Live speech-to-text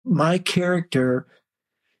my character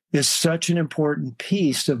is such an important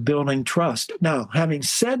piece of building trust. Now, having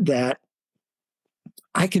said that,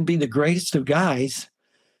 I can be the greatest of guys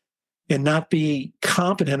and not be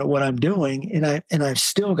competent at what I'm doing, and I've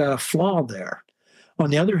still got a flaw there. On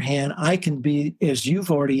the other hand, I can be, as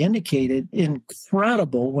you've already indicated,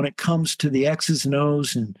 incredible when it comes to the X's and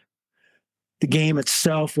O's and the game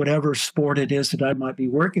itself, whatever sport it is that I might be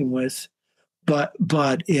working with. But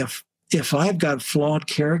if I've got flawed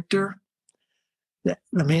character,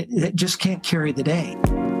 it just can't carry the day.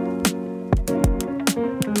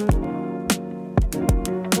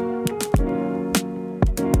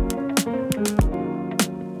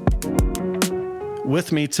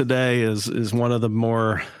 With me today is one of the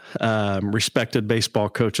more respected baseball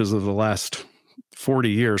coaches of the last 40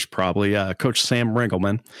 years, probably, Coach Sam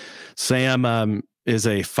Riggleman. Sam is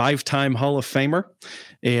a 5-time Hall of Famer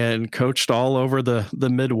and coached all over the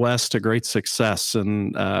Midwest to great success.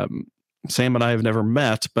 And Sam and I have never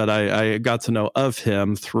met, but I got to know of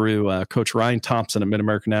him through Coach Ryan Thompson at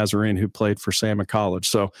Mid-American Nazarene, who played for Sam in college.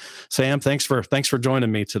 So, Sam, thanks for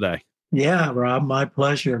joining me today. Yeah, Rob, my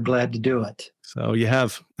pleasure. Glad to do it. So you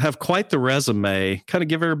have quite the resume. Kind of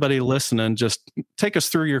give everybody listening, just take us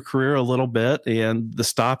through your career a little bit and the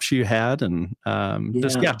stops you had, and tell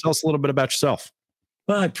us a little bit about yourself.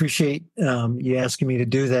 Well, I appreciate you asking me to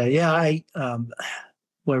do that. Yeah,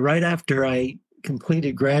 right after I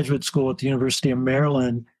completed graduate school at the University of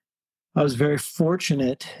Maryland, I was very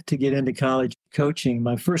fortunate to get into college coaching.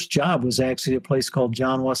 My first job was actually at a place called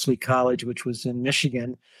John Wesley College, which was in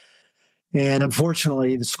Michigan. And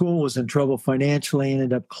unfortunately, the school was in trouble financially,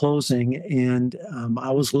 ended up closing. And I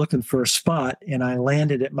was looking for a spot, and I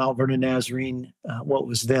landed at Mount Vernon Nazarene, what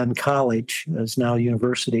was then college, is now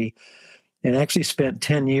university, and actually spent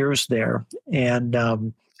 10 years there. And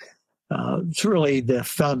it's really the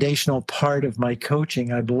foundational part of my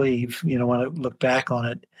coaching, I believe, when I look back on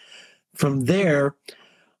it. From there,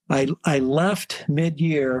 I left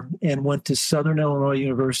mid-year and went to Southern Illinois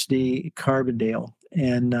University, Carbondale,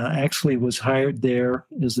 and actually was hired there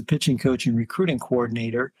as the pitching coach and recruiting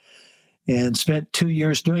coordinator, and spent 2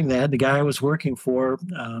 years doing that. The guy I was working for,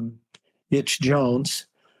 Itch Jones,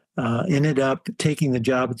 ended up taking the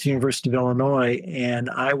job at the University of Illinois, and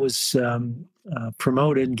I was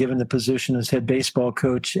promoted and given the position as head baseball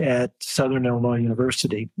coach at Southern Illinois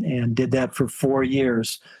University, and did that for 4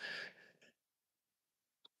 years.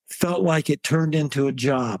 Felt like it turned into a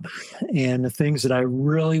job, and the things that I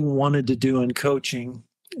really wanted to do in coaching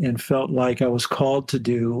and felt like I was called to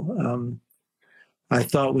do, I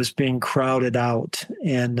thought was being crowded out.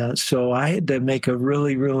 And so I had to make a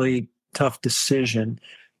really, really tough decision,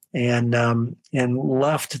 and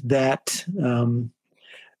left that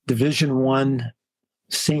Division I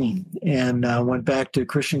scene and went back to a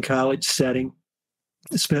Christian college setting.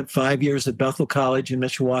 Spent 5 years at Bethel College in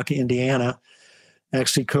Mishawaka, Indiana.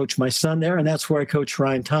 Actually coached my son there, and that's where I coached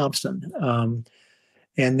Ryan Thompson.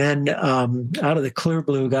 And then out of the clear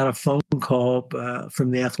blue, got a phone call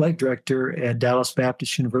from the athletic director at Dallas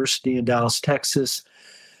Baptist University in Dallas, Texas,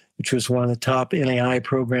 which was one of the top NAI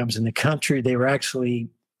programs in the country. They were actually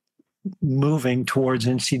moving towards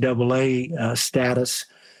NCAA status.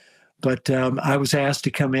 But I was asked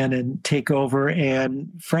to come in and take over, and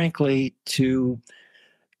frankly, to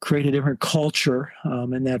create a different culture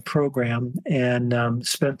in that program, and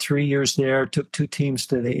spent 3 years there, took 2 teams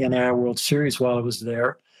to the NAI World Series while I was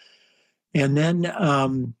there, and then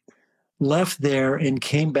left there and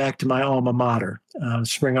came back to my alma mater,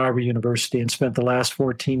 Spring Arbor University, and spent the last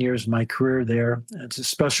 14 years of my career there. It's a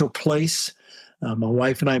special place. My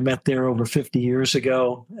wife and I met there over 50 years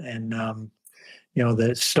ago, and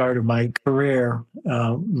the start of my career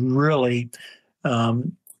really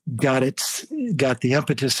got the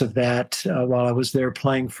impetus of that while I was there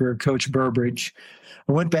playing for Coach Burbridge.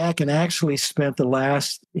 I went back and actually spent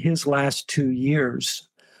his last 2 years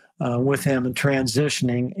with him and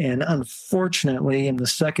transitioning. And unfortunately, in the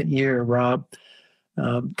second year, Rob,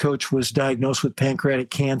 Coach was diagnosed with pancreatic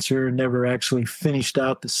cancer and never actually finished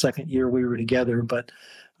out the second year we were together. But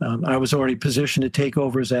I was already positioned to take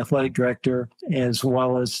over as athletic director as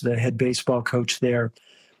well as the head baseball coach there,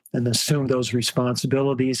 and assumed those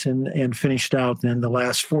responsibilities and finished out then the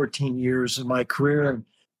last 14 years of my career.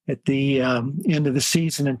 At the end of the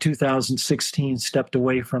season in 2016, stepped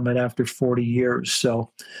away from it after 40 years.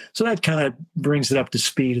 So that kind of brings it up to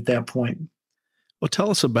speed at that point. Well, tell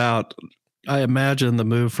us about, I imagine the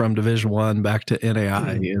move from Division I back to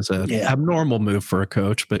NAI is an abnormal move for a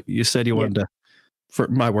coach, but you said you wanted to, for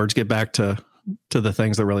my words, get back to to the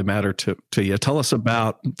things that really matter to you. Tell us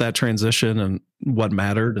about that transition and what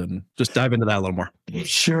mattered, and just dive into that a little more.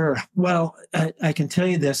 Sure. Well, I can tell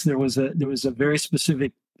you this. There was a very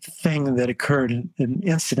specific thing that occurred, an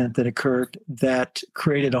incident that occurred that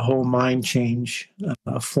created a whole mind change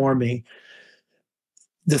for me.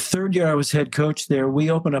 The third year I was head coach there,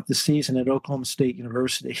 we opened up the season at Oklahoma State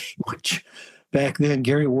University, which back then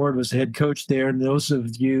Gary Ward was the head coach there. And those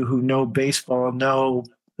of you who know baseball know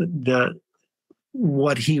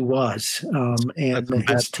what he was and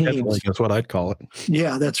his teams. That's what I'd call it.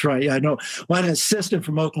 Yeah, that's right. I know. Well, an assistant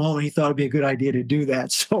from Oklahoma, he thought it'd be a good idea to do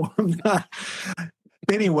that. So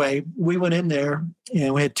anyway, we went in there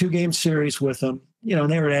and we had 2-game series with them. You know,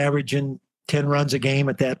 and they were averaging 10 runs a game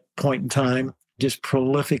at that point in time, just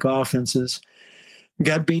prolific offenses. We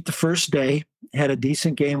got beat the first day, had a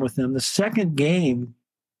decent game with them. The second game,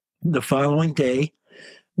 the following day,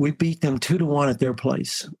 we beat them 2-1 at their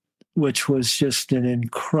place, which was just an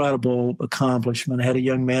incredible accomplishment. I had a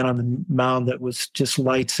young man on the mound that was just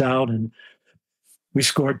lights out, and we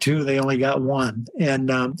scored 2. They only got 1. And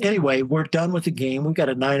anyway, we're done with the game. We got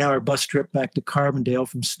a 9-hour bus trip back to Carbondale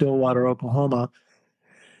from Stillwater, Oklahoma.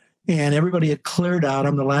 And everybody had cleared out.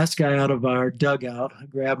 I'm the last guy out of our dugout. I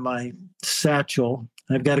grabbed my satchel.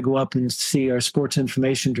 I've got to go up and see our sports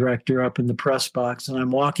information director up in the press box. And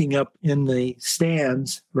I'm walking up in the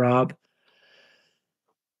stands, Rob.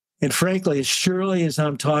 And frankly, as surely as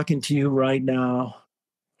I'm talking to you right now,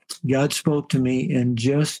 God spoke to me and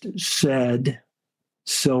just said,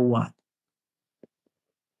 "So what?"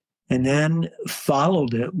 And then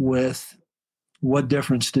followed it with, "What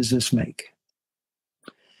difference does this make?"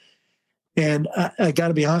 And I got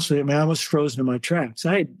to be honest with you, I was frozen in my tracks.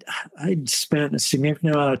 I'd spent a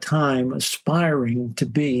significant amount of time aspiring to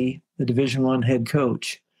be a Division I head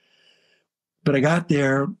coach. But I got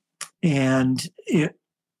there, and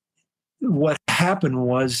what happened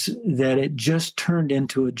was that it just turned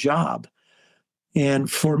into a job. And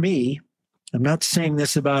for me, I'm not saying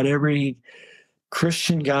this about every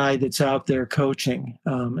Christian guy that's out there coaching,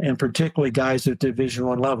 and particularly guys at Division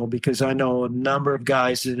I level, because I know a number of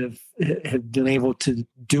guys that have been able to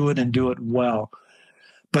do it and do it well.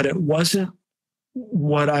 But it wasn't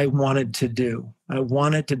what I wanted to do. I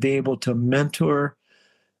wanted to be able to mentor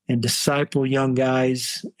and disciple young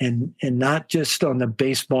guys, and not just on the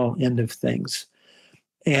baseball end of things.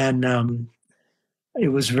 And it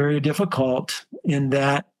was very difficult in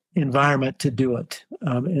that environment to do it.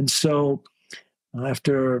 And so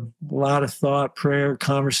after a lot of thought, prayer,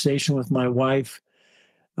 conversation with my wife,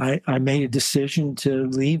 I made a decision to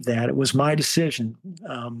leave that. It was my decision.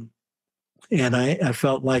 And I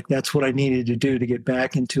felt like that's what I needed to do to get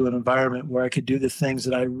back into an environment where I could do the things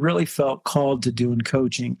that I really felt called to do in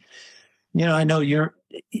coaching. You know, I know you're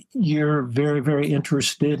very, very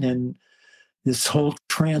interested in this whole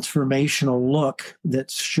transformational look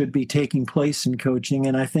that should be taking place in coaching.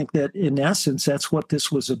 And I think that in essence, that's what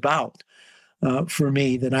this was about. For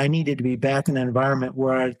me, that I needed to be back in an environment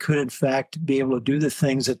where I could, in fact, be able to do the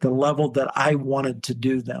things at the level that I wanted to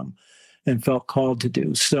do them and felt called to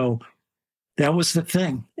do. So that was the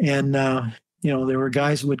thing. And, there were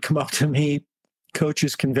guys who would come up to me,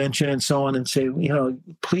 coaches convention and so on, and say,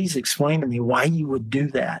 please explain to me why you would do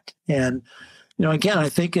that. And, again, I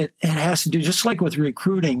think it has to do, just like with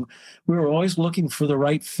recruiting, we were always looking for the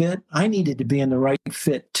right fit. I needed to be in the right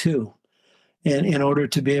fit too. And in order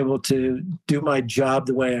to be able to do my job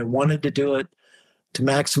the way I wanted to do it, to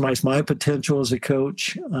maximize my potential as a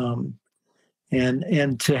coach,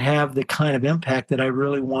 and to have the kind of impact that I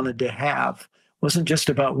really wanted to have. It wasn't just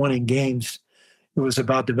about winning games. It was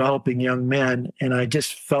about developing young men. And I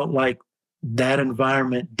just felt like that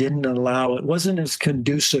environment didn't allow, it wasn't as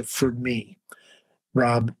conducive for me,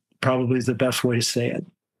 Rob, probably is the best way to say it.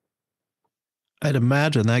 I'd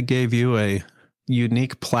imagine that gave you a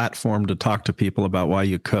unique platform to talk to people about why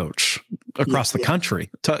you coach across the country.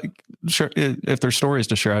 Sure, if there's stories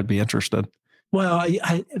to share, I'd be interested. Well,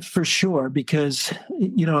 I for sure, because,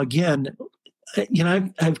 again,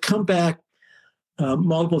 I've come back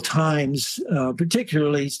multiple times,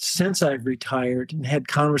 particularly since I've retired, and had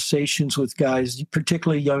conversations with guys,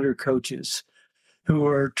 particularly younger coaches, who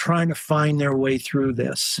are trying to find their way through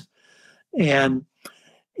this. And,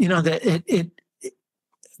 that it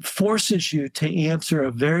forces you to answer a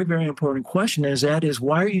very, very important question, that is,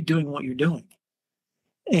 why are you doing what you're doing?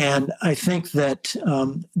 And I think that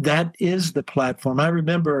that is the platform. I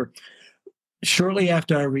remember shortly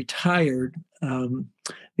after I retired, the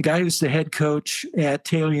guy who's the head coach at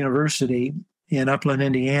Taylor University in Upland,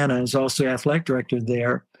 Indiana, is also athletic director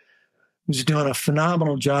there, who's doing a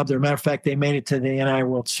phenomenal job there. Matter of fact, they made it to the NI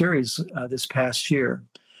World Series this past year.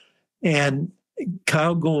 And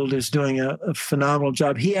Kyle Gould is doing a phenomenal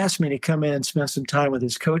job. He asked me to come in and spend some time with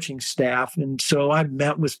his coaching staff. And so I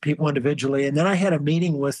met with people individually. And then I had a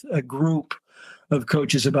meeting with a group of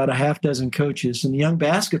coaches, about a half dozen coaches. And the young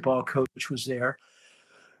basketball coach was there.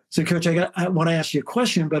 So, Coach, I want to ask you a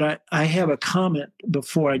question, but I have a comment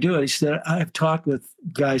before I do it. He said, I've talked with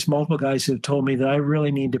guys, multiple guys who have told me that I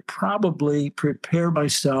really need to probably prepare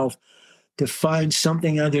myself to find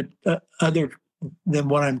something other than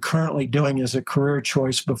what I'm currently doing as a career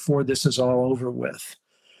choice before this is all over with.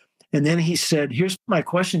 And then he said, here's my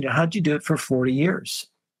question to you. How'd you do it for 40 years?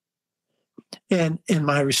 And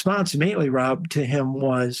my response immediately, Rob, to him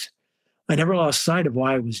was, I never lost sight of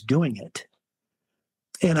why I was doing it.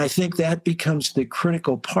 And I think that becomes the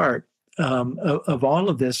critical part of all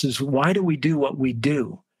of this is, why do we do what we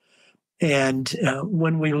do? And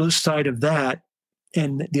when we lose sight of that,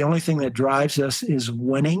 and the only thing that drives us is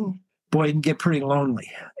winning, boy, it can get pretty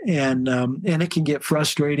lonely, and it can get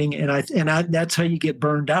frustrating. And that's how you get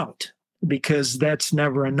burned out, because that's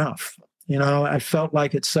never enough. You know, I felt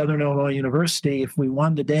like at Southern Illinois University, if we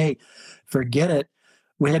won today, forget it.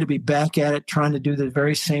 We had to be back at it, trying to do the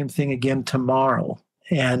very same thing again tomorrow.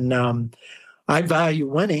 And I value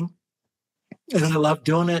winning, and I love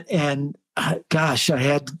doing it. And gosh, I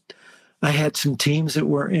had some teams that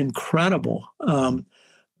were incredible,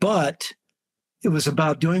 but it was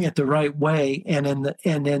about doing it the right way, and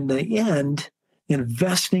in the end,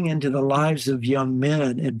 investing into the lives of young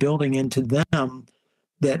men and building into them,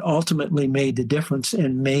 that ultimately made the difference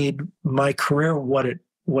and made my career what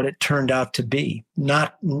it turned out to be.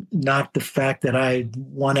 Not the fact that I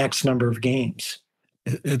won X number of games.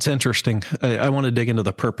 It's interesting. I want to dig into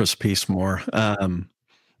the purpose piece more.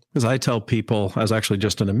 Because I tell people, I was actually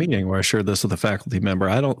just in a meeting where I shared this with a faculty member.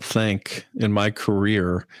 I don't think in my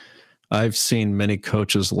career I've seen many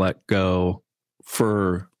coaches let go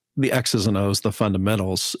for the X's and O's, the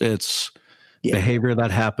fundamentals. It's behavior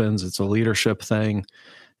that happens. It's a leadership thing.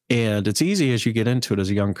 And it's easy as you get into it as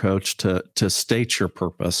a young coach to state your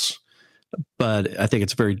purpose. But I think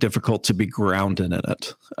it's very difficult to be grounded in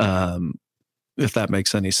it, if that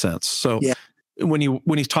makes any sense. So when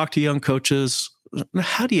you talk to young coaches,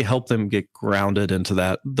 how do you help them get grounded into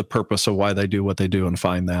the purpose of why they do what they do and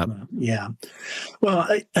find that? Yeah. Well,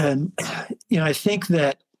 I think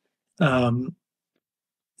that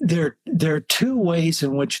there are two ways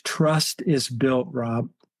in which trust is built, Rob,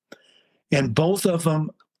 and both of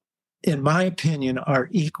them, in my opinion, are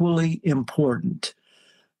equally important.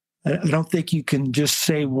 I don't think you can just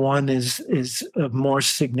say one is of more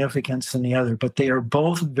significance than the other, but they are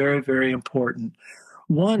both very, very important.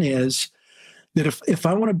 One is that if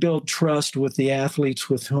I want to build trust with the athletes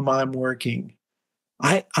with whom I'm working,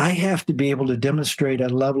 I have to be able to demonstrate a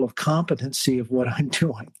level of competency of what I'm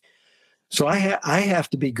doing. So I have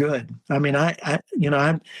to be good. I mean, I've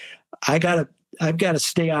got to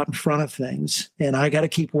stay out in front of things, and I got to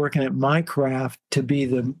keep working at my craft to be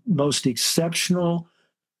the most exceptional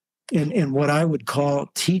in what I would call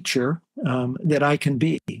teacher that I can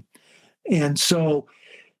be. And so,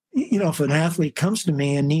 if an athlete comes to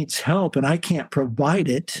me and needs help and I can't provide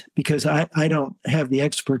it because I don't have the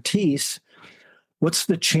expertise, what's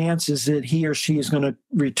the chances that he or she is going to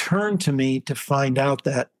return to me to find out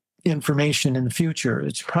that information in the future?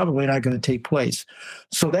 It's probably not going to take place.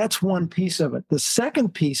 So that's one piece of it. The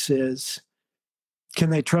second piece is, can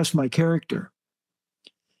they trust my character?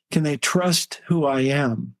 Can they trust who I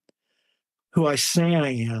am, who I say I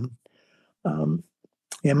am?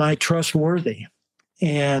 Am I trustworthy?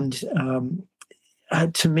 And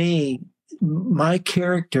to me, my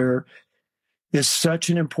character is such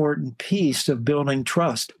an important piece of building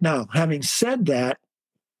trust. Now, having said that,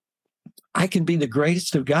 I can be the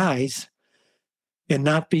greatest of guys and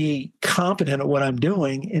not be competent at what I'm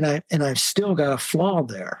doing, and I've still got a flaw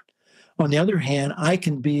there. On the other hand, I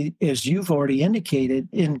can be, as you've already indicated,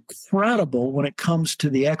 incredible when it comes to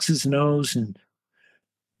the X's and O's and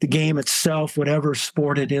the game itself, whatever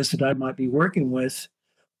sport it is that I might be working with.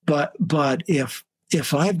 But if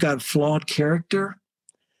I've got flawed character,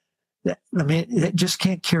 it just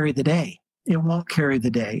can't carry the day. It won't carry the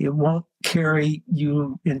day. It won't carry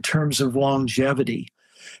you in terms of longevity.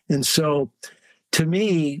 And so, to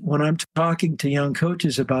me, when I'm talking to young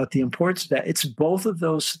coaches about the importance of that, it's both of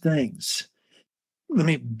those things. Let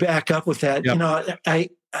me back up with that. Yep.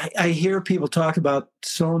 I hear people talk about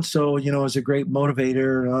so-and-so, is a great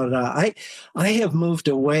motivator. Blah, blah, blah. I have moved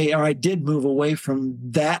away, or I did move away from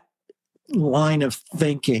that line of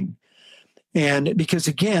thinking. And because,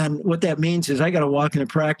 again, what that means is I got to walk into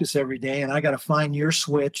practice every day and I got to find your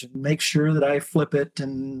switch and make sure that I flip it.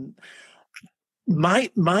 And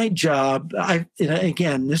my job,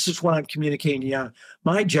 again, this is what I'm communicating to you.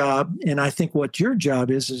 My job, and I think what your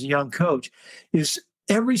job is as a young coach, is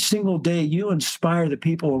every single day you inspire the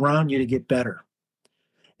people around you to get better.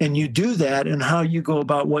 And you do that in how you go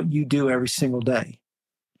about what you do every single day,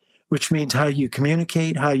 which means how you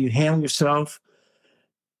communicate, how you handle yourself,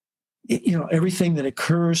 everything that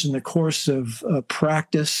occurs in the course of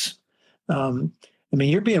practice.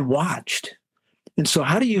 You're being watched. And so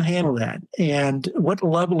how do you handle that? And what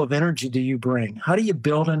level of energy do you bring? How do you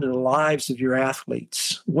build into the lives of your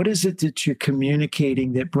athletes? What is it that you're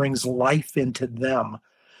communicating that brings life into them?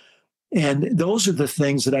 And those are the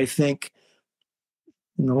things that I think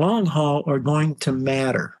in the long haul are going to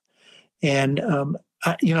matter. And,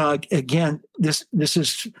 again, this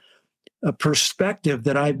is a perspective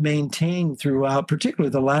that I've maintained throughout,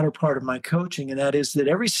 particularly the latter part of my coaching. And that is that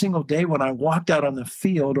every single day when I walked out on the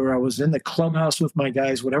field or I was in the clubhouse with my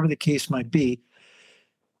guys, whatever the case might be,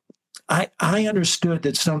 I understood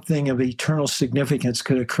that something of eternal significance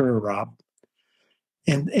could occur, Rob.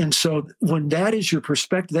 And so when that is your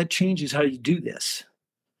perspective, that changes how you do this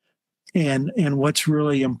and what's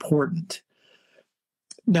really important.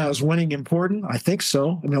 Now, is winning important? I think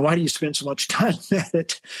so. Why do you spend so much time at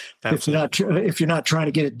it if you're not trying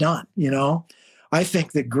to get it done? I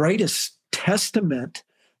think the greatest testament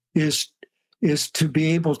is to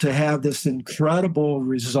be able to have this incredible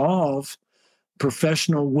resolve,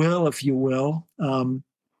 professional will, if you will, in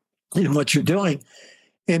what you're doing,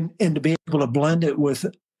 and to be able to blend it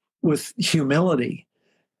with humility.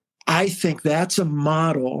 I think that's a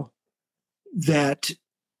model that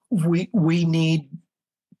we need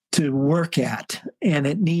to work at, and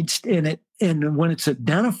and when it's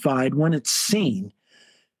identified, when it's seen,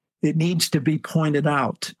 it needs to be pointed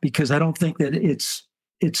out, because I don't think that it's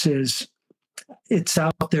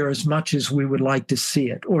out there as much as we would like to see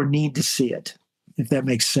it or need to see it, if that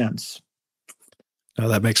makes sense. Oh,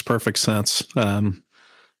 that makes perfect sense. I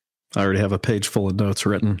already have a page full of notes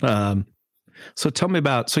written. So tell me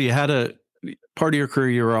about, so you had a part of your career,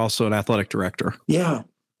 you were also an athletic director. Yeah.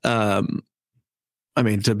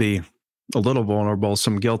 To be a little vulnerable,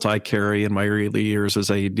 some guilt I carry in my early years as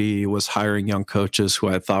AD was hiring young coaches who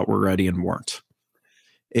I thought were ready and weren't.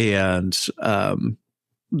 And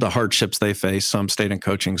the hardships they faced, some stayed in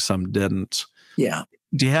coaching, some didn't. Yeah.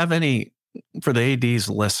 Do you have any, for the ADs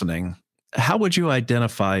listening, how would you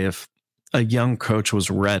identify if a young coach was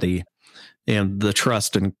ready and the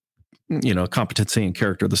trust and, competency and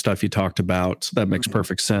character, the stuff you talked about, that makes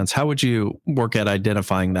perfect sense. How would you work at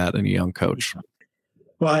identifying that in a young coach?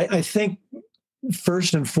 Well, I think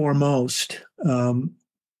first and foremost,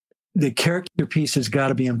 the character piece has got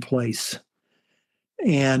to be in place.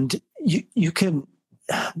 And you can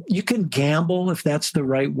gamble, if that's the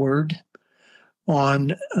right word,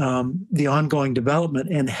 on the ongoing development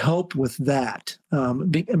and help with that.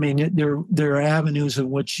 There are avenues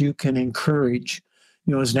in which you can encourage,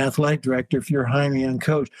 as an athletic director, if you're hiring a young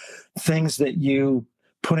coach, things that you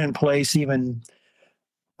put in place, even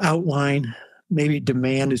outline, maybe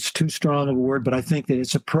demand is too strong of a word, but I think that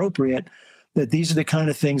it's appropriate that these are the kind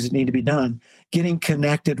of things that need to be done. Getting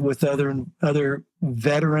connected with other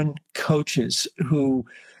veteran coaches who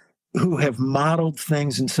have modeled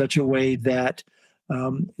things in such a way that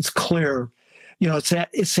it's clear.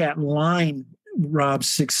 It's that line, Rob,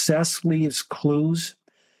 success leaves clues.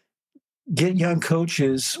 Get young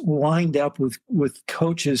coaches lined up with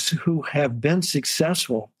coaches who have been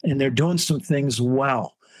successful and they're doing some things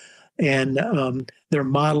well, and they're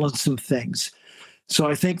modeling some things. So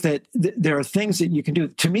I think that there are things that you can do.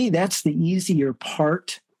 To me, that's the easier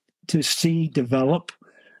part to see develop.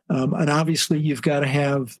 And obviously, you've got to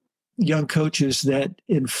have young coaches that,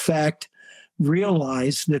 in fact,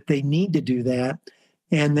 realize that they need to do that.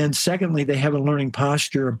 And then secondly, they have a learning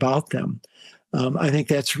posture about them. I think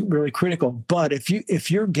that's really critical. But if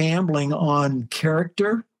you're gambling on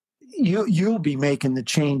character, you'll be making the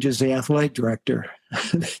change as the athletic director.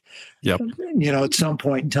 Yep. At some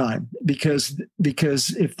point in time, because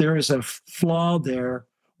if there is a flaw there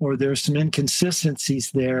or there's some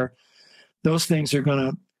inconsistencies there, those things are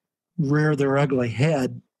going to rear their ugly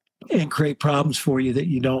head and create problems for you that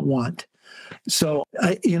you don't want. So,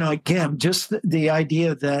 again, just the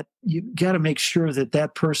idea that you got to make sure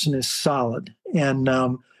that person is solid, and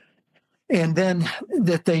then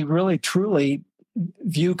that they really truly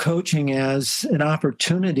view coaching as an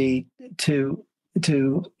opportunity to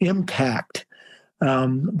impact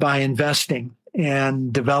by investing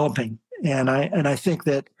and developing. And I think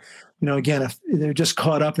that, again, if they're just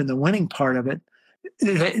caught up in the winning part of it,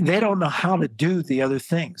 they don't know how to do the other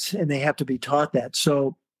things, and they have to be taught that.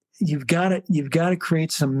 So, you've got to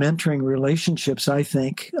create some mentoring relationships, I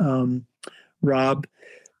think, Rob,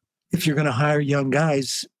 if you're going to hire young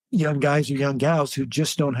guys or young gals who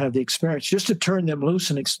just don't have the experience, just to turn them loose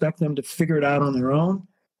and expect them to figure it out on their own.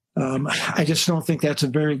 I just don't think that's a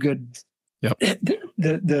very good. Yep.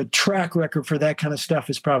 The track record for that kind of stuff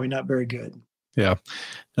is probably not very good. Yeah.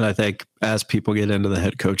 And I think as people get into the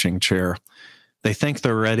head coaching chair, they think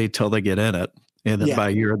they're ready till they get in it. And then by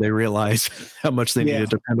a year, they realize how much they need to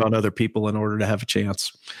depend on other people in order to have a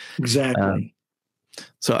chance. Exactly.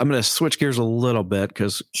 So I'm going to switch gears a little bit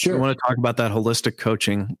because I want to talk about that holistic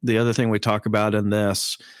coaching. The other thing we talk about in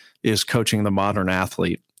this is coaching the modern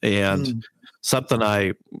athlete. And something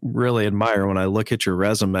I really admire when I look at your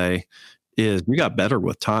resume is you got better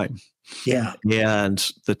with time. Yeah. And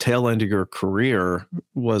the tail end of your career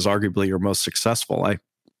was arguably your most successful. I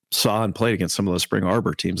saw and played against some of those Spring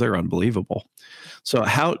Arbor teams. They were unbelievable. So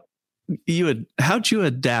how'd you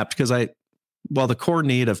adapt? Because while the core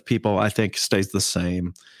need of people, I think, stays the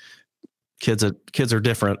same, kids are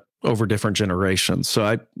different over different generations.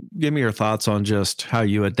 So give me your thoughts on just how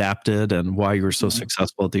you adapted and why you were so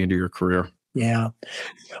successful at the end of your career. Yeah.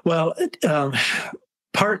 Well,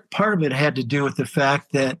 part of it had to do with the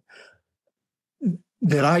fact that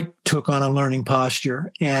I took on a learning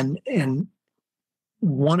posture and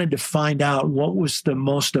wanted to find out what was the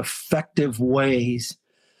most effective ways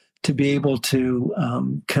to be able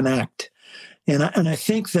to connect. And I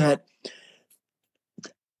think that,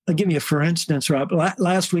 I'll give you a for instance, Rob.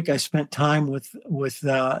 Last week I spent time with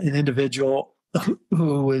an individual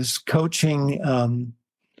who was coaching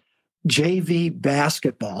JV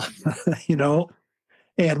basketball,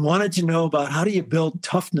 and wanted to know about how do you build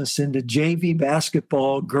toughness into JV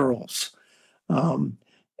basketball girls.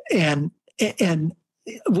 And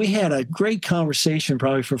we had a great conversation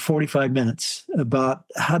probably for 45 minutes about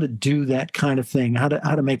how to do that kind of thing, how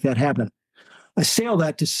to make that happen. I say all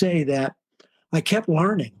that to say that I kept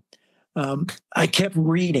learning. I kept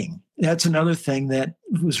reading. That's another thing that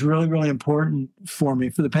was really, really important for me.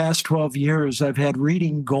 For the past 12 years, I've had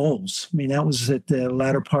reading goals. I mean, that was at the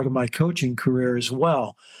latter part of my coaching career as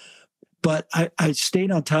well. But I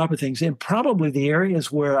stayed on top of things. And probably the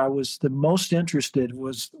areas where I was the most interested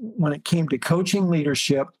was when it came to coaching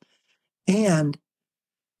leadership and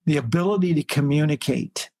the ability to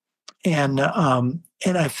communicate. And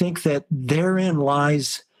I think that therein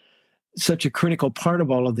lies such a critical part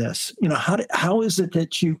of all of this. How is it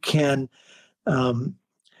that you can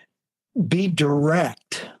be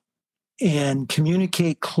direct and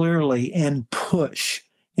communicate clearly and push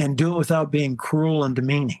and do it without being cruel and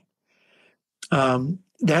demeaning?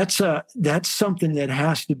 That's something that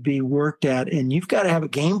has to be worked at, and you've got to have a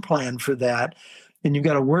game plan for that, and you've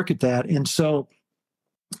got to work at that. And so,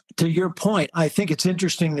 to your point, I think it's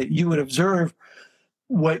interesting that you would observe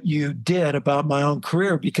what you did about my own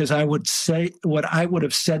career, because I would say what I would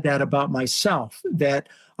have said that about myself, that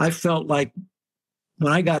I felt like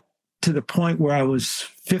when I got to the point where I was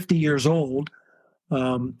 50 years old,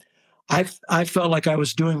 I felt like I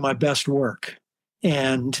was doing my best work.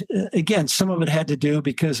 And again, some of it had to do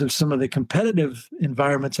because of some of the competitive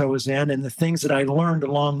environments I was in and the things that I learned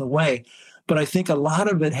along the way. But I think a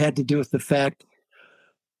lot of it had to do with the fact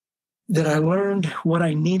that I learned what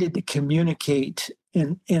I needed to communicate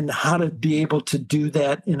and how to be able to do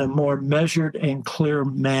that in a more measured and clear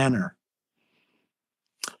manner.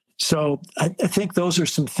 So I think those are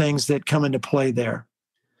some things that come into play there.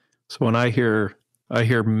 So when I hear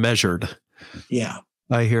measured,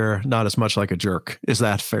 I hear not as much like a jerk. Is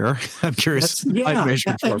that fair? I'm curious.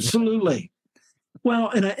 Absolutely. Well,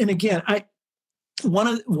 and again, one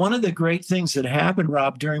of the great things that happened,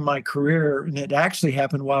 Rob, during my career, and it actually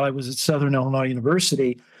happened while I was at Southern Illinois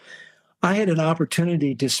University, I had an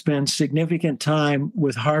opportunity to spend significant time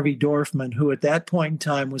with Harvey Dorfman, who at that point in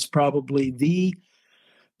time was probably the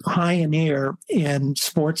pioneer in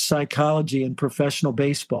sports psychology and professional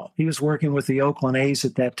baseball. He was working with the Oakland A's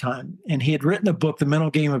at that time, and he had written a book, The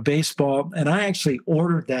Mental Game of Baseball, and I actually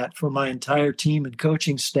ordered that for my entire team and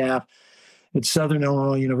coaching staff at Southern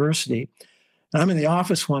Illinois University. And I'm in the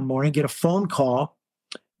office one morning, get a phone call.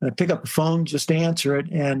 I pick up the phone, just answer it,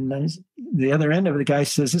 and the other end of it, the guy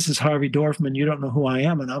says, "This is Harvey Dorfman. You don't know who I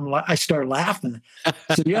am." And I start laughing. I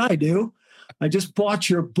said, "Yeah, I do. I just bought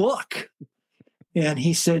your book." And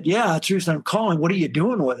he said, "Yeah, that's the reason I'm calling. What are you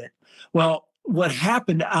doing with it?" Well, what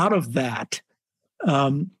happened out of that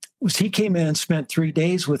was he came in and spent 3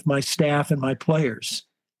 days with my staff and my players.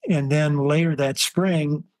 And then later that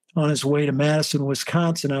spring, on his way to Madison,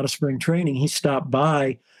 Wisconsin, out of spring training, he stopped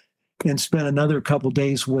by and spent another couple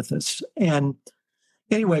days with us. And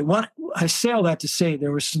anyway, I say all that to say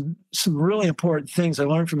there were some really important things I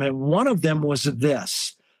learned from him. One of them was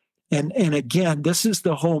this, and again, this is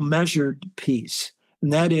the whole measured piece,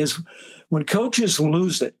 and that is when coaches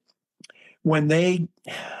lose it, when they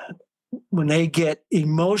get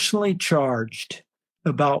emotionally charged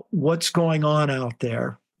about what's going on out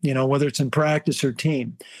there, whether it's in practice or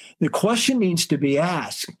team, the question needs to be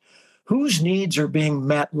asked: whose needs are being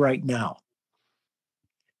met right now?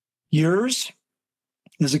 Yours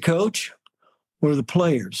as a coach, or the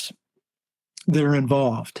players that are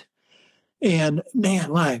involved? And man,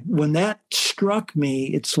 when that struck me,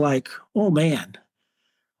 it's like, oh man,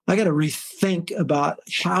 I got to rethink about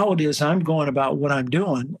how it is I'm going about what I'm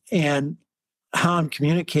doing and how I'm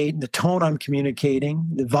communicating, the tone I'm communicating,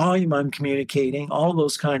 the volume I'm communicating, all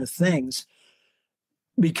those kind of things.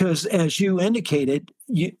 Because as you indicated,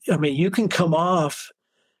 you can come off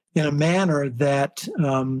in a manner that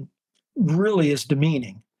really is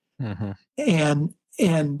demeaning. Mm-hmm.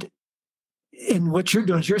 And what you're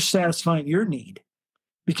doing is you're satisfying your need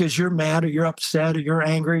because you're mad or you're upset or you're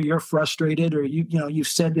angry, or you're frustrated, or you've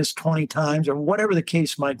said this 20 times or whatever the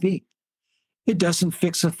case might be. It doesn't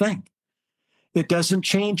fix a thing. It doesn't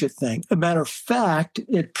change a thing. A matter of fact,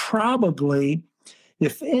 it probably,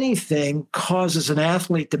 if anything, causes an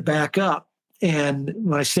athlete to back up. And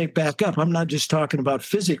when I say back up, I'm not just talking about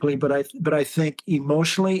physically, but I think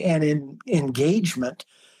emotionally and in engagement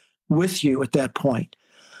with you at that point.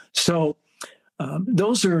 So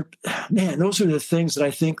those are the things that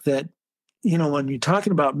I think that, when you're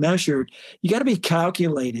talking about measured, you got to be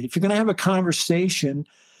calculated. If you're going to have a conversation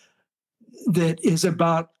that is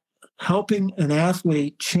about helping an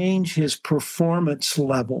athlete change his performance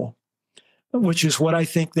level, which is what I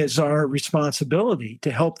think is our responsibility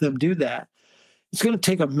to help them do that, it's going to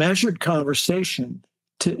take a measured conversation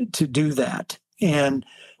to do that. And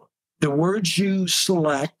the words you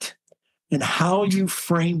select and how you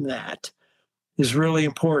frame that is really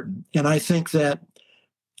important. And I think that,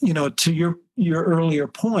 to your earlier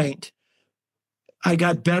point, I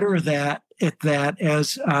got better at that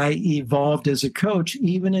as I evolved as a coach,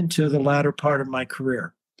 even into the latter part of my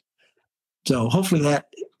career. So hopefully that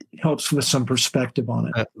helps with some perspective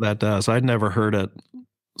on it. That does. I'd never heard it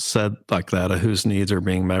said like that, of whose needs are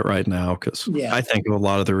being met right now. Because I think of a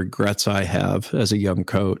lot of the regrets I have as a young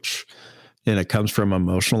coach, and it comes from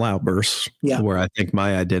emotional outbursts where I think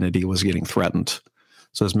my identity was getting threatened.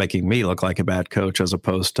 So it's making me look like a bad coach as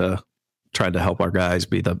opposed to trying to help our guys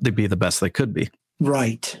be the best they could be.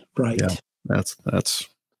 Right. Yeah, that's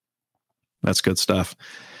good stuff.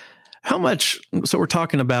 How much, so we're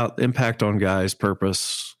talking about impact on guys,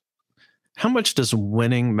 purpose. How much does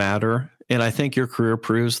winning matter? And I think your career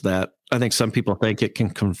proves that. I think some people think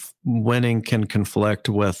winning can conflict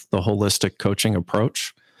with the holistic coaching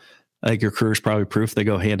approach. I think your career is probably proof they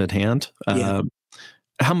go hand in hand.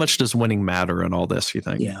 How much does winning matter in all this, you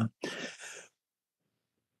think? Yeah.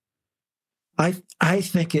 I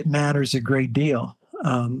think it matters a great deal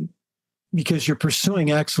because you're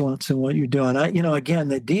pursuing excellence in what you're doing. Again,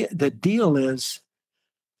 the deal is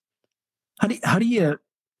how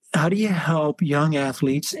do you help young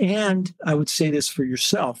athletes, and I would say this for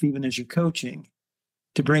yourself, even as you're coaching,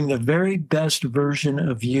 to bring the very best version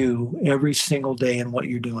of you every single day in what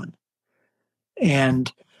you're doing.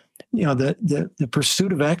 And the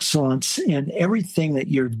pursuit of excellence in everything that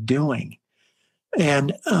you're doing,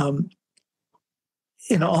 and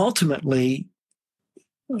ultimately,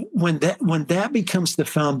 when that becomes the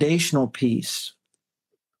foundational piece,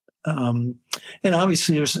 and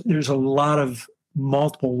obviously there's a lot of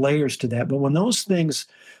multiple layers to that, but when those things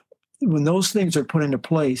are put into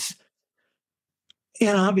place,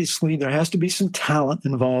 and obviously there has to be some talent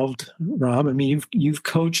involved, Rob. I mean, you've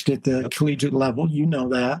coached at the collegiate level, you know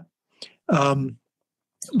that.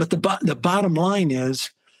 But the bottom line is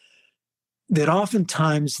that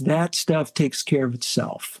oftentimes that stuff takes care of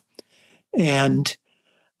itself. And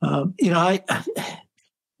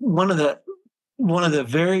one of the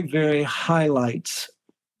very, very highlights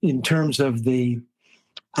in terms of the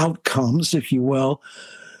outcomes, if you will,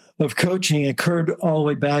 of coaching occurred all the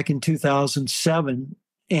way back in 2007,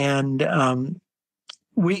 and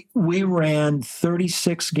we ran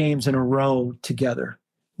 36 games in a row together.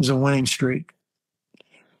 It was a winning streak.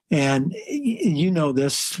 And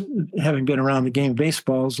this, having been around the game of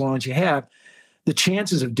baseball as long as you have, the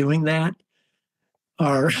chances of doing that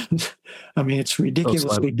are, it's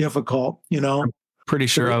ridiculously difficult, I'm pretty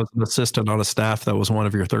sure I was an assistant on a staff that was one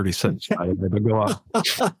of your 36. Go on.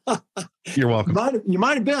 You're welcome. You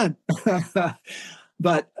might have been.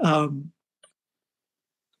 But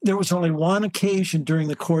there was only one occasion during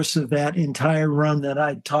the course of that entire run that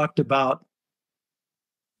I talked about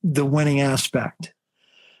the winning aspect.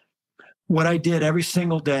 What I did every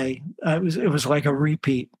single day, it was like a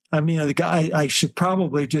repeat. I mean, the guy, I should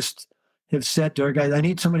probably just have said to our guys, I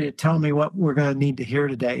need somebody to tell me what we're going to need to hear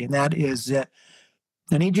today. And that is that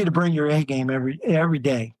I need you to bring your A game every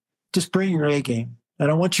day. Just bring your A game. I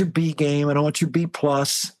don't want your B game. I don't want your B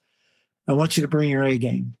plus. I want you to bring your A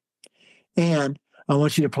game. And I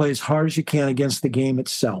want you to play as hard as you can against the game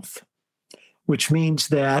itself, which means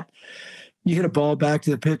that you hit a ball back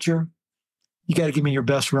to the pitcher, you got to give me your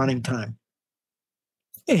best running time.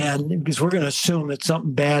 And because we're going to assume that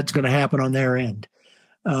something bad's going to happen on their end.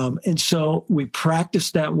 And so we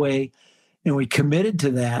practiced that way and we committed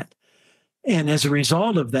to that. And as a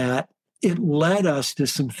result of that, it led us to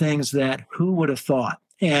some things that who would have thought?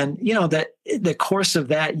 And, you know, that the course of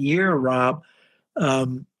that year, Rob,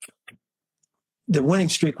 the winning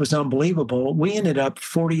streak was unbelievable. We ended up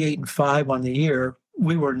 48-5 on the year.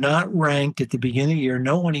 We were not ranked at the beginning of the year.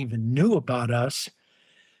 No one even knew about us.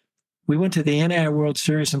 We went to the NAIA World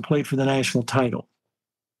Series and played for the national title.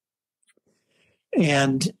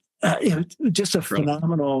 And it was just a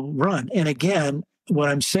phenomenal run. And again, what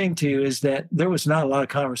I'm saying to you is that there was not a lot of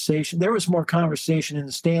conversation. There was more conversation in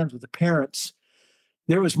the stands with the parents.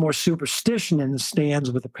 There was more superstition in the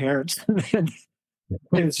stands with the parents. And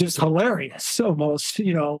it was just hilarious, almost,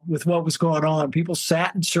 you know, with what was going on. People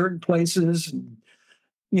sat in certain places, and,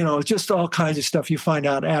 you know, just all kinds of stuff you find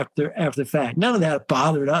out after the fact. None of that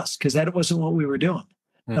bothered us because that wasn't what we were doing.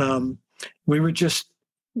 Mm-hmm. We were just,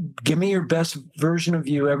 give me your best version of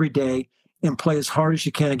you every day and play as hard as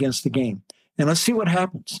you can against the game. And let's see what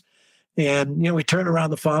happens. And, you know, we turned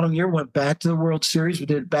around the following year, went back to the World Series. We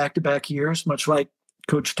did it back-to-back years, much like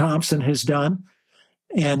Coach Thompson has done.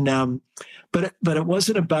 And but it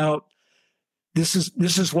wasn't about this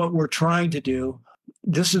is what we're trying to do.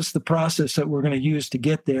 This is the process that we're going to use to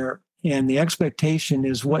get there. And the expectation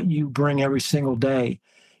is what you bring every single day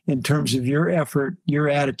in terms of your effort, your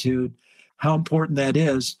attitude, how important that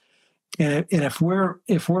is. And if we're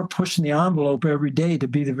pushing the envelope every day to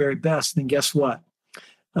be the very best, then guess what?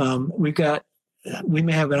 We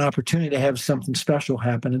may have an opportunity to have something special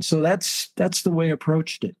happen. And so that's the way I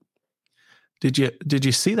approached it. Did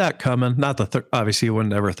you see that coming? Not obviously you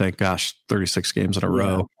wouldn't ever think, gosh, 36 games in a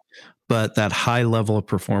row, but that high level of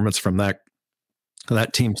performance from that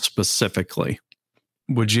team specifically.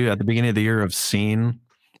 Would you at the beginning of the year have seen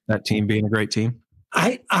that team being a great team?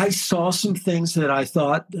 I saw some things that I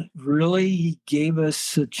thought really gave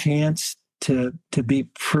us a chance to be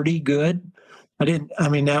pretty good. If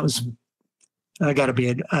I'm being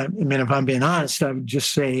honest, I would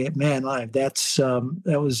just say, man, that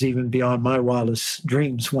was even beyond my wildest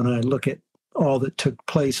dreams when I look at all that took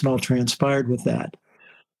place and all transpired with that.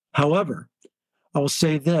 However, I will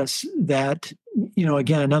say this, that, you know,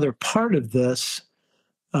 again, another part of this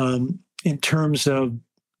in terms of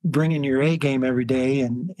bringing your A game every day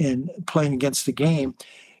and playing against the game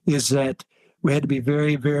is that we had to be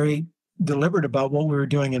very, very deliberate about what we were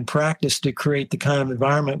doing in practice to create the kind of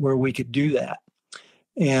environment where we could do that.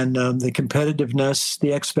 And the competitiveness,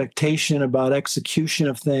 the expectation about execution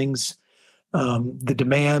of things, the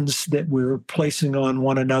demands that we were placing on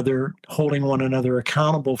one another, holding one another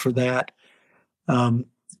accountable for that. And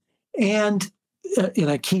in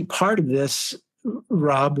a key part of this,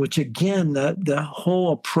 Rob, which again, the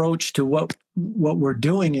whole approach to what we're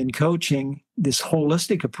doing in coaching, this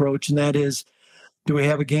holistic approach, and that is, do we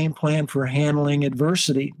have a game plan for handling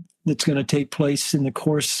adversity that's going to take place in the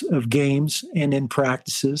course of games and in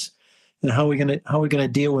practices, and how are we going to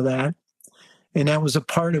deal with that? And that was a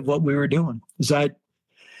part of what we were doing. Is I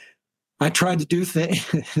tried to do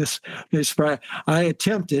things. I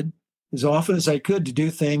attempted as often as I could to do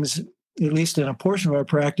things, at least in a portion of our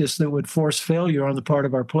practice, that would force failure on the part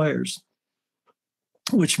of our players,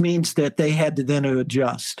 which means that they had to then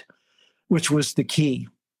adjust, which was the key.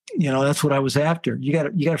 You know, that's what I was after. You got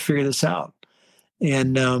to figure this out.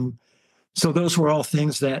 And so those were all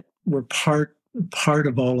things that were part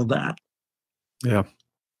of all of that. Yeah,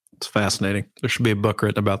 it's fascinating. There should be a book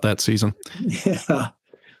written about that season. Yeah.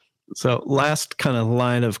 So last kind of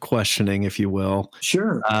line of questioning, if you will.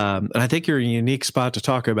 Sure. And I think you're in a unique spot to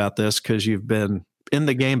talk about this because you've been in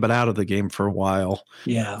the game but out of the game for a while.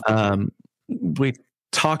 Yeah. We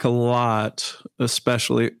talk a lot,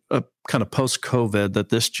 especially kind of post-COVID, that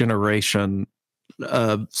this generation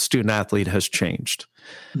of student athlete has changed.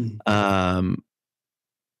 Mm-hmm.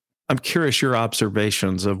 I'm curious your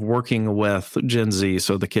observations of working with Gen Z,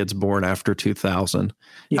 so the kids born after 2000.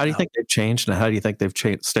 Yeah. How do you think they've changed, and how do you think they've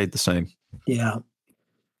stayed the same? Yeah.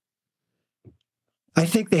 I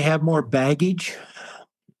think they have more baggage.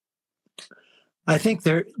 I think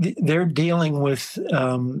they're dealing with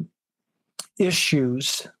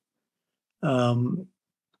issues. Some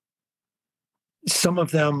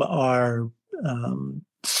of them are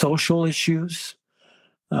social issues.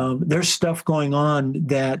 There's stuff going on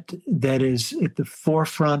that is at the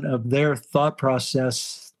forefront of their thought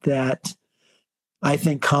process that I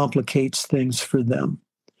think complicates things for them.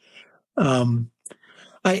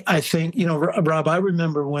 I think, Rob, I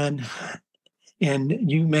remember when,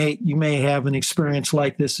 and you may have an experience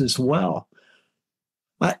like this as well.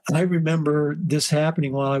 I remember this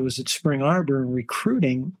happening while I was at Spring Arbor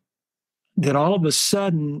recruiting, that all of a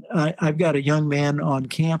sudden I've got a young man on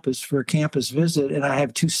campus for a campus visit, and I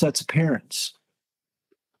have 2 sets of parents.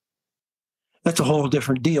 That's a whole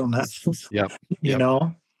different deal now. Yep. You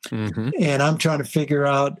know? Mm-hmm. And I'm trying to figure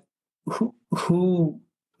out who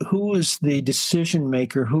is the decision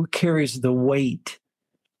maker, who carries the weight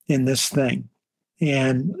in this thing,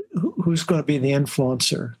 and who's going to be the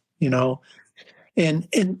influencer,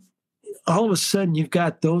 and all of a sudden you've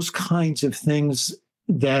got those kinds of things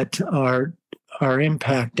that are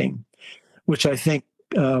impacting, which I think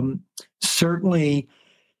certainly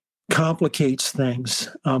complicates things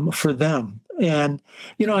for them. And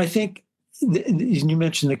I think you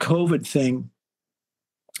mentioned the COVID thing.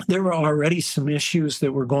 There were already some issues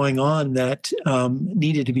that were going on that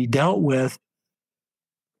needed to be dealt with.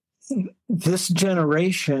 This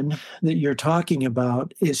generation that you're talking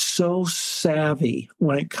about is so savvy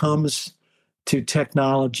when it comes to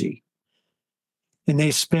technology, and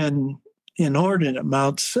they spend inordinate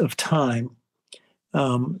amounts of time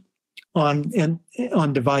on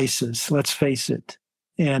devices. Let's face it,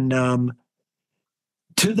 and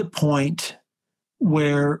to the point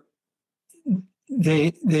where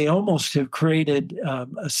they almost have created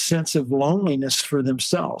a sense of loneliness for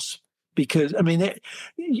themselves. Because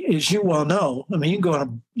as you well know, you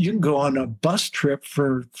can go on a bus trip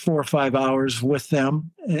for 4 or 5 hours with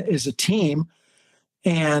them as a team,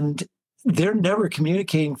 and they're never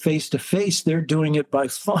communicating face to face. They're doing it by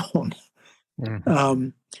phone,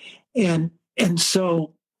 and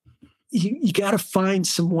so you got to find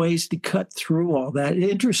some ways to cut through all that.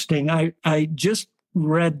 Interesting. I just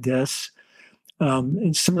read this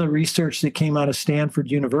in some of the research that came out of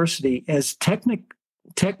Stanford University. As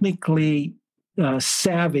technically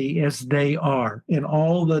savvy as they are in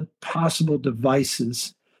all the possible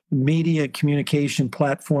devices, media communication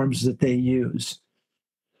platforms that they use,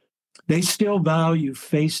 they still value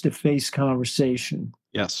face-to-face conversation.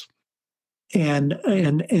 Yes.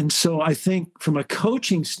 And so I think from a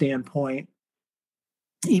coaching standpoint,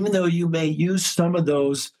 even though you may use some of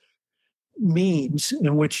those means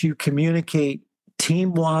in which you communicate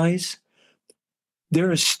team-wise,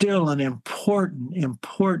 there is still an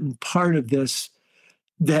important part of this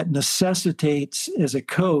that necessitates, as a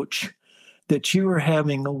coach, that you are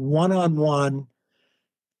having one-on-one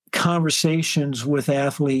conversations with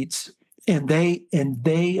athletes, and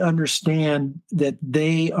they understand that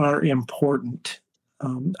they are important.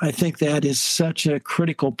 I think that is such a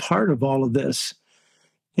critical part of all of this,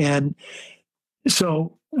 and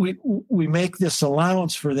so we make this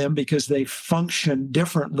allowance for them because they function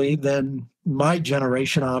differently than my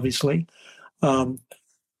generation, obviously.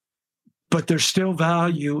 But there's still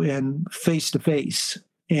value in face-to-face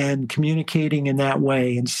and communicating in that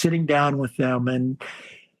way and sitting down with them and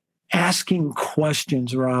asking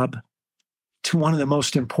questions, Rob, to one of the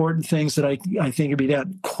most important things that I think would be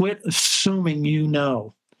done. Quit assuming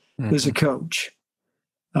as a coach.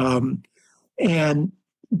 And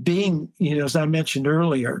being, as I mentioned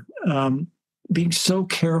earlier, being so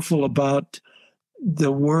careful about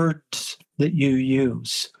the words that you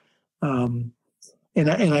use. And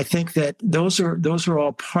I think that those are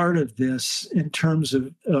all part of this in terms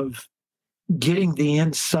of getting the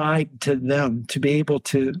inside to them to be able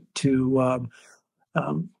to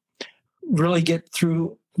really get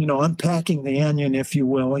through, unpacking the onion, if you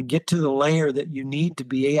will, and get to the layer that you need to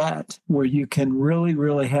be at, where you can really,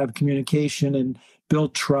 really have communication and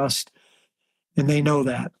build trust. And they know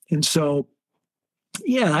that. And so,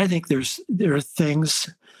 yeah, I think there are things,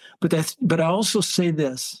 but I also say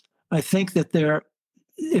this. I think that they're,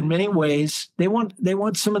 in many ways, they want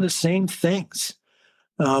some of the same things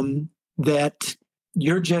that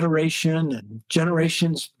your generation and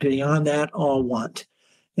generations beyond that all want,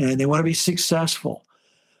 and they want to be successful.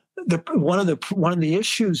 One of the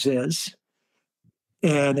issues is,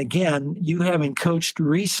 and again, you having coached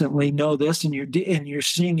recently know this, and you're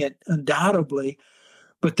seeing it undoubtedly,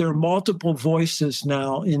 but there are multiple voices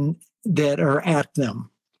now that are at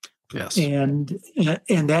them. Yes. And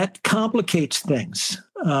that complicates things.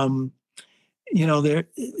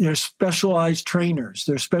 they're specialized trainers,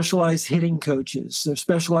 they're specialized hitting coaches, they're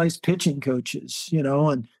specialized pitching coaches,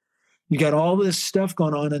 and you got all this stuff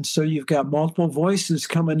going on. And so you've got multiple voices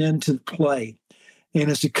coming into play. And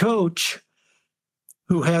as a coach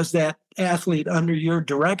who has that athlete under your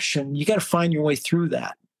direction, you got to find your way through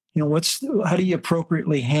that. How do you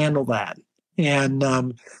appropriately handle that? And,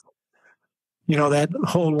 that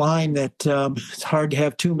whole line that it's hard to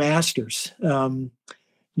have two masters.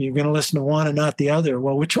 You're going to listen to one and not the other.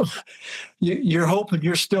 Well, which one? You're hoping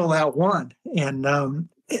you're still that one. And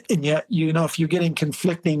yet, if you're getting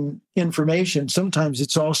conflicting information, sometimes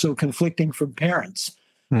it's also conflicting from parents.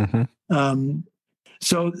 Mm-hmm.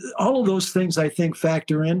 So all of those things, I think,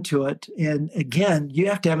 factor into it. And again, you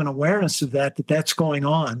have to have an awareness of that's going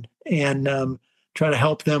on, and try to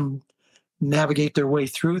help them navigate their way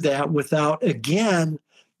through that without, again,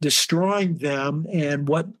 destroying them and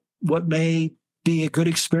what may be a good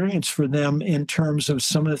experience for them in terms of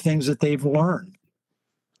some of the things that they've learned.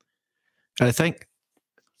 I think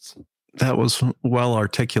that was well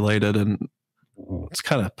articulated, and it's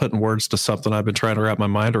kind of putting words to something I've been trying to wrap my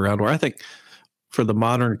mind around, where I think for the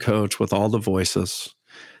modern coach with all the voices,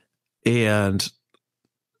 and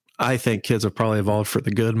I think kids have probably evolved for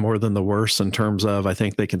the good more than the worse in terms of, I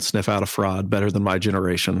think they can sniff out a fraud better than my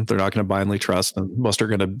generation. They're not going to blindly trust, and most are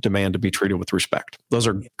going to demand to be treated with respect. Those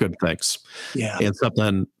are good things. Yeah. And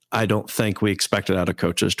something I don't think we expected out of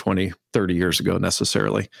coaches 20, 30 years ago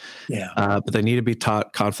necessarily. Yeah. But they need to be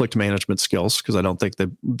taught conflict management skills, because I don't think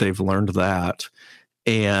they've learned that.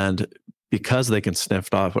 And because they can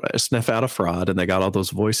sniff out a fraud, and they got all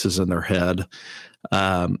those voices in their head,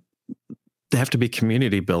 they have to be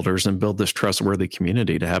community builders and build this trustworthy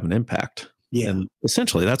community to have an impact. Yeah. And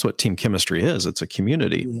essentially that's what team chemistry is. It's a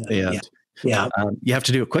community. Yeah. And you have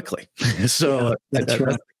to do it quickly. So that's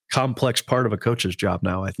right. A complex part of a coach's job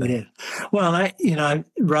now, I think. It is. Well,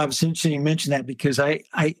 Rob, it's interesting you mentioned that, because I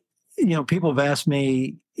people have asked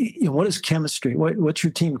me, what is chemistry? What's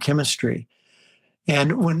your team chemistry?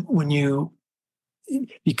 And when you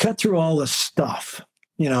cut through all the stuff,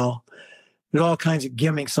 there's all kinds of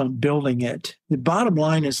gimmicks on building it. The bottom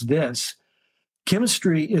line is this: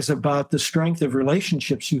 chemistry is about the strength of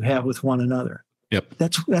relationships you have with one another. Yep.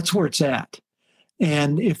 That's where it's at.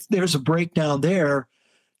 And if there's a breakdown there,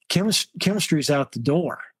 chemistry's out the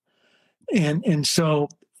door. And so,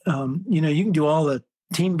 you can do all the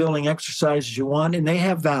team building exercises you want, and they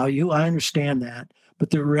have value. I understand that. But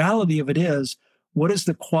the reality of it is, what is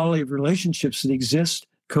the quality of relationships that exist?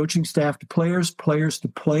 Coaching staff to players, players to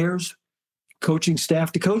players, coaching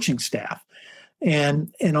staff to coaching staff.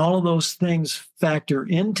 And all of those things factor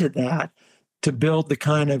into that to build the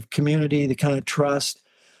kind of community, the kind of trust,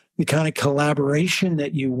 the kind of collaboration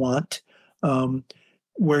that you want,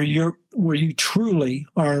 where you truly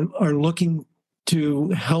are looking to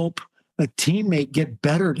help a teammate get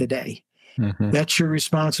better today. Mm-hmm. That's your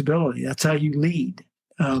responsibility. That's how you lead.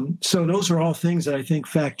 So those are all things that I think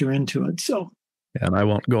factor into it. So, and I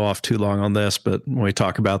won't go off too long on this, but when we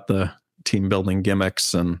talk about the team building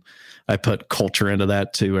gimmicks, and I put culture into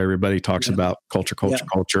that too. Everybody talks about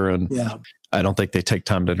culture. And I don't think they take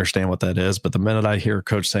time to understand what that is. But the minute I hear a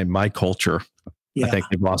coach say my culture, I think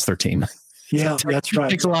they've lost their team. Yeah, that's right. It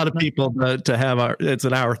takes a lot of people to have it's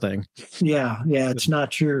an hour thing. Yeah. It's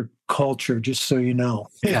not your culture, just so you know.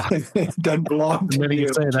 Yeah. It doesn't belong to you. When you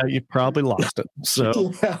say that, you probably lost it.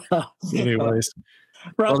 So anyways.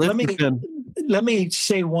 Rob, let me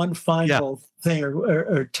say one final thing,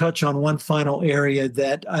 or touch on one final area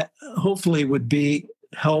that I hopefully would be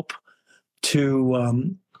help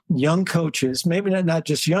to young coaches, maybe not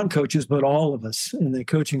just young coaches, but all of us in the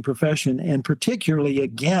coaching profession. And particularly,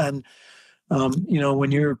 again,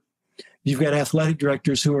 when you've got athletic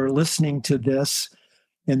directors who are listening to this,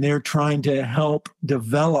 and they're trying to help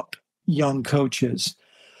develop young coaches.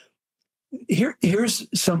 Here's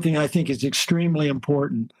something I think is extremely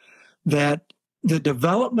important, that the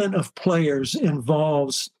development of players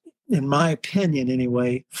involves, in my opinion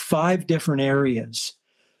anyway, 5 different areas.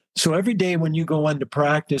 So every day when you go into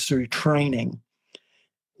practice or training,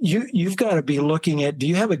 you've got to be looking at, do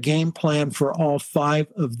you have a game plan for all 5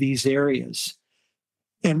 of these areas?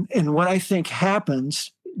 And what I think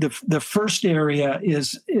happens, the first area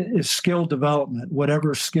is skill development,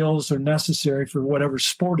 whatever skills are necessary for whatever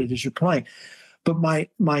sport it is you're playing. But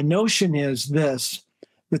my notion is this,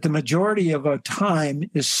 that the majority of our time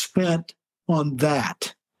is spent on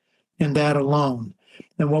that and that alone.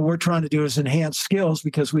 And what we're trying to do is enhance skills,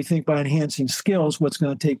 because we think by enhancing skills, what's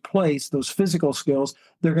going to take place, those physical skills,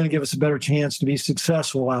 they're going to give us a better chance to be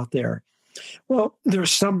successful out there. Well,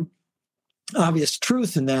 there's some obvious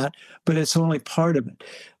truth in that, but it's only part of it.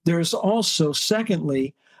 There's also,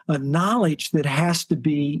 secondly, a knowledge that has to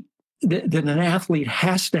be that an athlete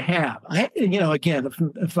has to have. Again,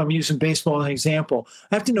 if I'm using baseball as an example,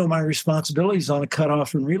 I have to know my responsibilities on a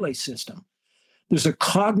cutoff and relay system. There's a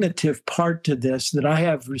cognitive part to this that I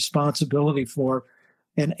have responsibility for,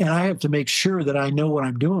 and I have to make sure that I know what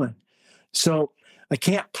I'm doing. So I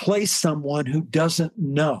can't place someone who doesn't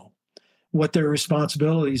know what their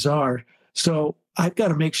responsibilities are. So I've got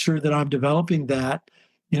to make sure that I'm developing that,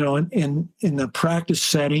 in the practice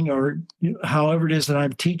setting, or however it is that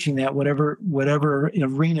I'm teaching that, whatever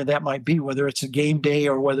arena that might be, whether it's a game day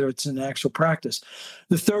or whether it's an actual practice.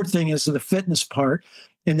 The third thing is the fitness part.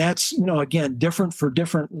 And that's, again, different for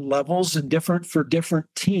different levels and different for different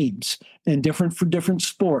teams and different for different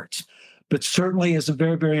sports, but certainly is a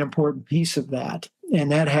very, very important piece of that. And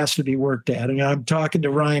that has to be worked at. And I'm talking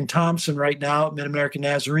to Ryan Thompson right now at Mid-American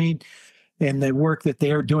Nazarene, and the work that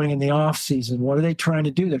they are doing in the off season. What are they trying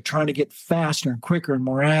to do? They're trying to get faster and quicker and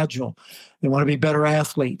more agile. They want to be better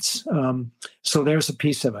athletes. So there's a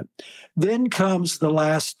piece of it. Then comes the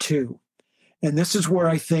last two. And this is where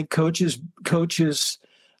I think coaches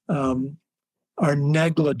are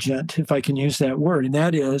negligent, if I can use that word. And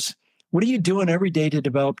that is, what are you doing every day to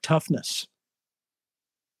develop toughness?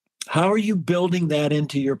 How are you building that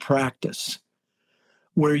into your practice,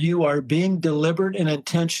 where you are being deliberate and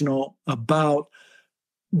intentional about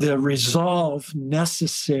the resolve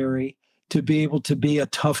necessary to be able to be a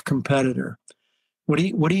tough competitor? What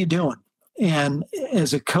are you doing? And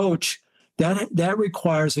as a coach, that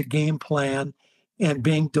requires a game plan and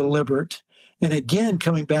being deliberate. And again,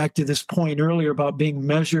 coming back to this point earlier about being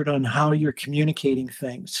measured on how you're communicating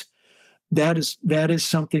things, that is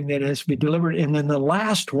something that has to be deliberate. And then the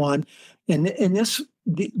last one,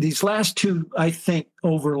 these last two, I think,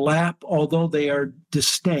 overlap, although they are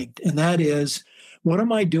distinct. And that is, what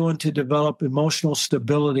am I doing to develop emotional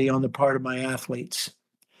stability on the part of my athletes?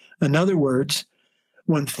 In other words,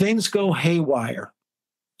 when things go haywire,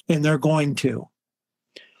 and they're going to,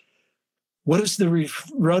 what is the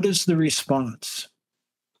response?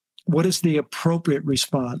 What is the appropriate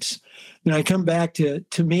response? I come back to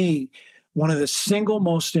me, one of the single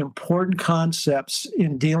most important concepts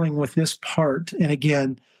in dealing with this part, and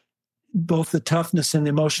again, both the toughness and the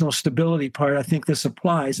emotional stability part, I think this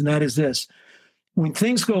applies, and that is this. When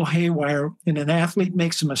things go haywire and an athlete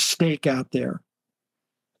makes a mistake out there,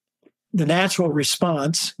 the natural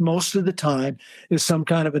response most of the time is some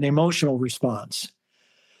kind of an emotional response.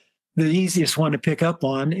 The easiest one to pick up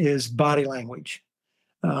on is body language.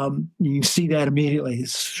 You can see that immediately.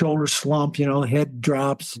 Shoulders slump, head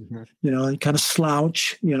drops, and kind of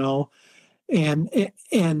slouch, and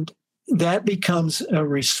that becomes a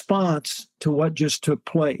response to what just took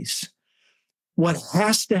place. What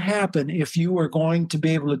has to happen if you are going to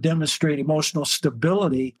be able to demonstrate emotional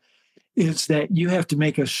stability is that you have to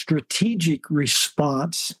make a strategic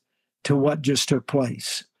response to what just took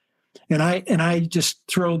place. And I just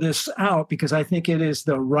throw this out because I think it is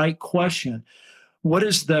the right question. What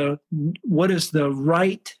is the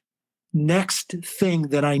right next thing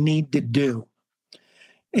that I need to do?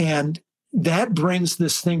 And that brings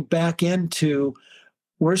this thing back into,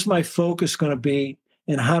 where's my focus going to be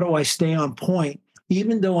and how do I stay on point,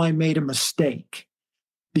 even though I made a mistake?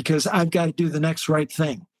 Because I've got to do the next right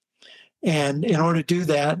thing. And in order to do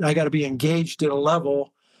that, I got to be engaged at a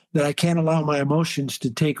level that I can't allow my emotions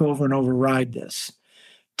to take over and override this.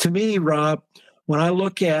 To me, Rob, when I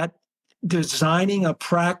look at designing a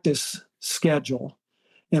practice schedule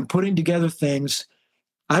and putting together things,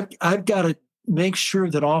 I've got to make sure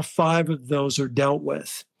that all 5 of those are dealt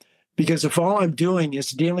with. Because if all I'm doing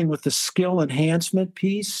is dealing with the skill enhancement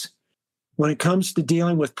piece, when it comes to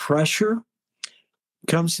dealing with pressure, it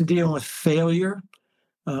comes to dealing with failure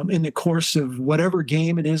in the course of whatever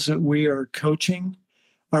game it is that we are coaching,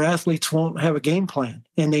 our athletes won't have a game plan,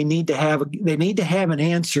 and they need to have an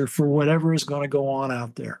answer for whatever is going to go on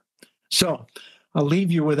out there. So I'll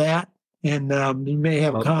leave you with that, and you may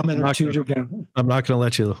have a comment or two. I'm not going to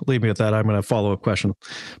let you leave me with that. I'm going to follow a question.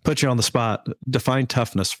 Put you on the spot. Define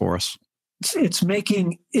toughness for us. It's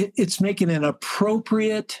making an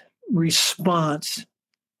appropriate response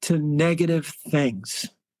to negative things.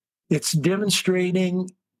 It's demonstrating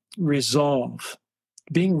resolve,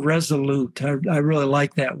 being resolute. I really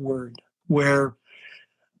like that word, where,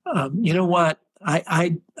 you know what,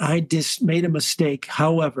 I just made a mistake.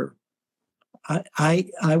 However,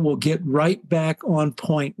 I will get right back on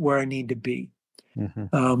point where I need to be.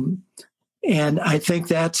 Mm-hmm. And I think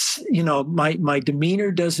that's, my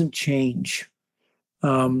demeanor doesn't change.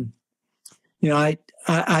 I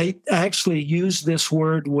actually used this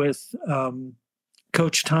word with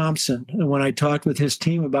Coach Thompson when I talked with his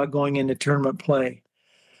team about going into tournament play.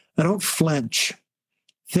 I don't flinch.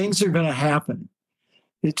 Things are going to happen.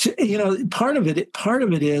 It's, part of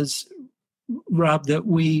it is, Rob, that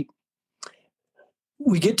we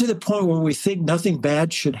get to the point where we think nothing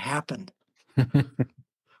bad should happen.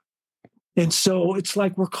 And so it's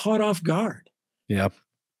like we're caught off guard. Yep.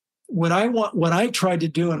 What I tried to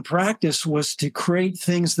do in practice was to create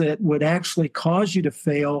things that would actually cause you to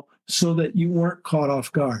fail so that you weren't caught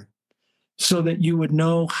off guard, so that you would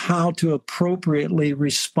know how to appropriately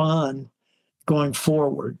respond going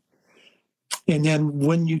forward. And then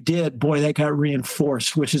when you did, boy, that got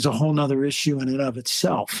reinforced, which is a whole nother issue in and of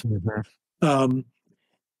itself. Mm-hmm.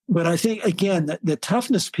 But I think, again, the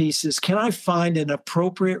toughness piece is, can I find an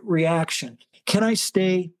appropriate reaction? Can I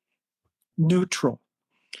stay neutral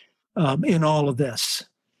in all of this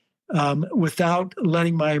without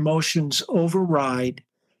letting my emotions override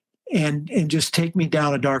and just take me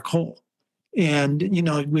down a dark hole? And,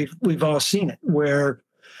 we've all seen it, where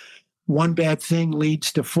one bad thing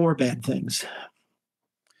leads to four bad things.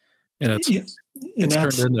 And it's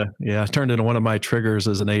turned into one of my triggers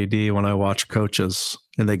as an AD when I watch coaches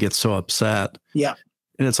and they get so upset. Yeah.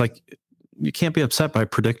 And it's like, you can't be upset by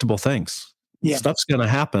predictable things. Yeah. Stuff's going to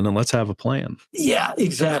happen, and let's have a plan. Yeah,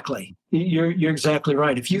 exactly. You're exactly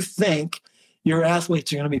right. If you think your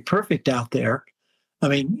athletes are going to be perfect out there, I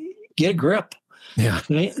mean, get a grip. Yeah.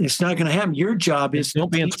 It's not going to happen. Your job is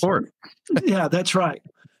don't be in sport. Yeah, that's right.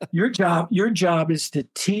 Your job is to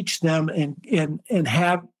teach them and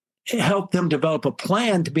help them develop a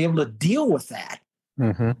plan to be able to deal with that,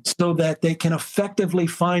 mm-hmm. so that they can effectively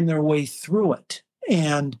find their way through it.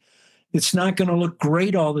 And it's not going to look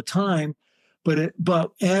great all the time, but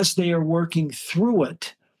as they are working through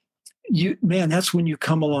it, that's when you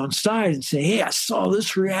come alongside and say, "Hey, I saw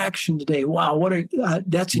this reaction today. Wow,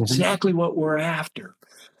 that's mm-hmm. exactly what we're after."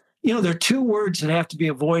 There are two words that have to be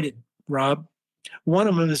avoided, Rob. One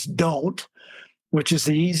of them is "don't," which is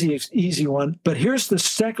the easy one. But here's the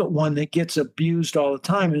second one that gets abused all the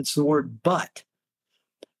time, and it's the word "but."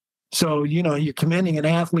 So, you're commending an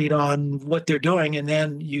athlete on what they're doing, and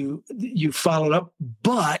then you follow it up.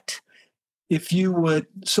 But if you would,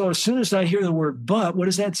 so as soon as I hear the word "but," what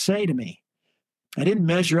does that say to me? I didn't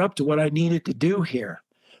measure up to what I needed to do here.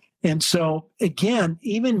 And so, again,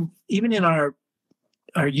 even in our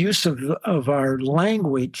use of our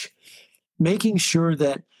language, making sure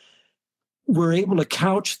that we're able to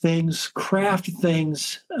couch things, craft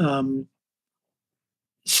things,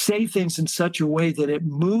 say things in such a way that it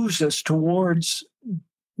moves us towards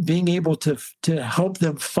being able to help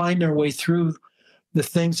them find their way through the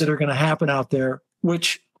things that are going to happen out there,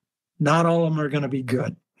 which not all of them are going to be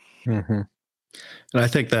good. Mm-hmm. And I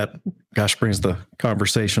think that, brings the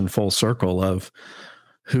conversation full circle of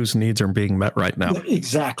whose needs are being met right now.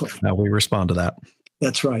 Exactly. How we respond to that.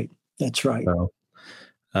 That's right. That's right. So,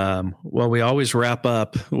 well, we always wrap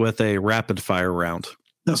up with a rapid fire round.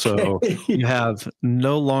 Okay. So you have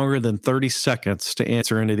no longer than 30 seconds to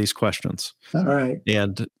answer any of these questions. All right.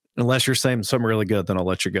 And unless you're saying something really good, then I'll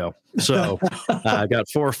let you go. So I got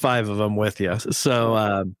 4 or 5 of them with you.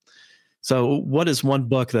 So what is one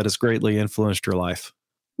book that has greatly influenced your life?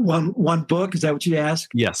 One book? Is that what you asked?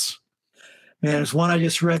 Yes. Man, it's one I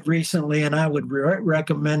just read recently, and I would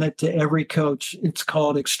recommend it to every coach. It's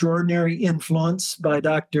called Extraordinary Influence by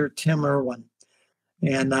Dr. Tim Irwin.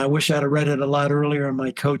 And I wish I'd have read it a lot earlier in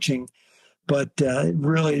my coaching, but it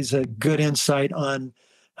really is a good insight on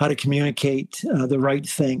how to communicate the right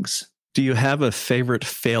things. Do you have a favorite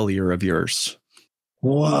failure of yours?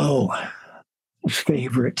 Whoa,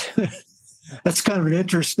 favorite. That's kind of an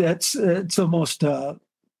interest. It's almost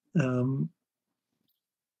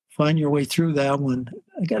find your way through that one.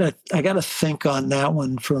 I gotta think on that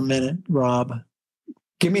one for a minute, Rob.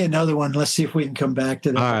 Give me another one. Let's see if we can come back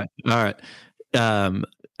to that. All right.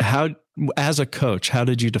 How, as a coach, how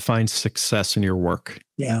did you define success in your work?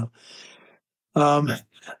 Yeah.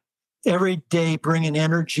 Every day bringing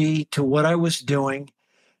energy to what I was doing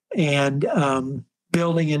and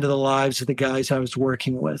building into the lives of the guys I was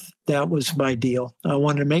working with. That was my deal. I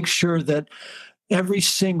wanted to make sure that every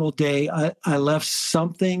single day I left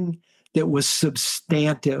something that was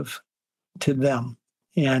substantive to them.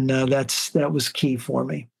 And that was key for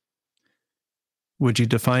me. Would you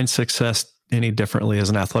define success any differently as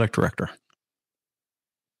an athletic director?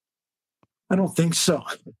 I don't think so.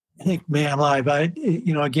 I think, man, alive,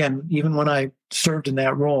 again, even when I served in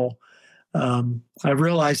that role, I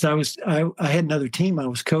realized I had another team I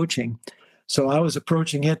was coaching. So I was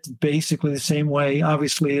approaching it basically the same way.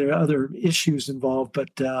 Obviously, there are other issues involved, but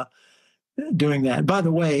doing that. And by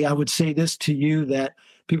the way, I would say this to you, that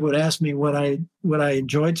people would ask me what I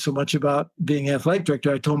enjoyed so much about being athletic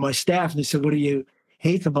director. I told my staff, and they said, "What do you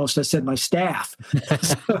hate the most?" I said, "My staff."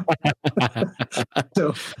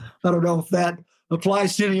 So I don't know if that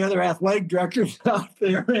applies to any other athletic directors out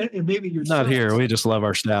there, and maybe yourself. Not here. We just love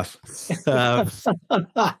our staff. All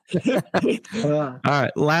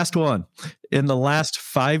right. Last one. In the last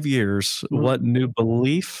 5 years, what new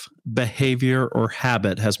belief, behavior, or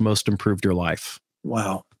habit has most improved your life?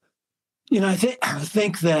 Wow. I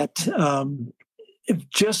think that I've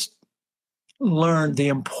just learned the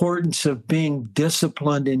importance of being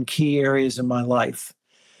disciplined in key areas of my life.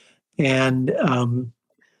 And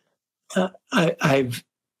I've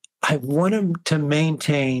wanted to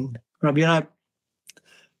maintain. I mean,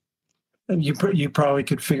 you probably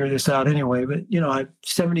could figure this out anyway, but I'm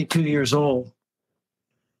 72 years old,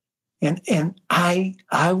 and I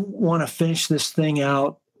want to finish this thing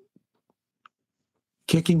out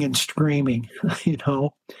kicking and screaming,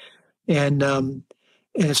 and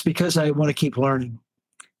it's because I want to keep learning,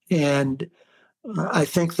 and I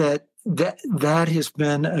think that has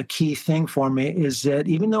been a key thing for me, is that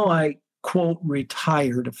even though I quote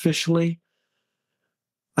retired officially,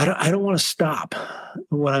 I don't want to stop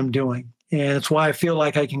what I'm doing. And it's why I feel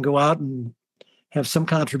like I can go out and have some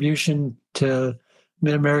contribution to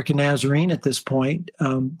Mid-American Nazarene at this point,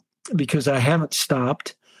 because I haven't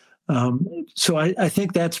stopped. So I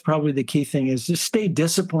think that's probably the key thing, is just stay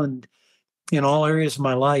disciplined in all areas of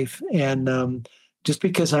my life. And just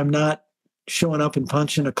because I'm not showing up and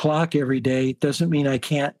punching a clock every day doesn't mean I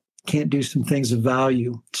can't do some things of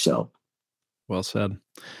value. So well said.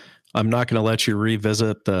 I'm not going to let you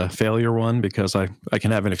revisit the failure one, because I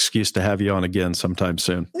can have an excuse to have you on again sometime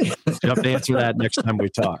soon. You have to answer that next time we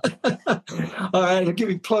talk. All right. I'll give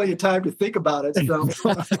you plenty of time to think about it. So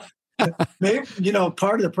maybe,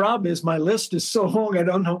 part of the problem is my list is so long, I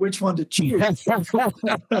don't know which one to choose.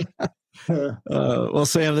 Well,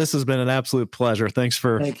 Sam, this has been an absolute pleasure. Thanks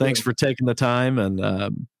for taking the time.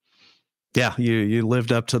 And you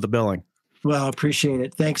lived up to the billing. Well, I appreciate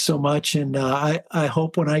it. Thanks so much. And I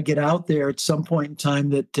hope when I get out there at some point in time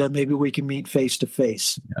that maybe we can meet face to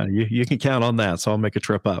face. You can count on that. So I'll make a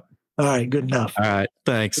trip up. All right. Good enough. All right.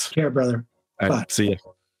 Thanks. Take care, brother. All right, bye. See you.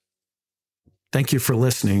 Thank you for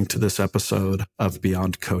listening to this episode of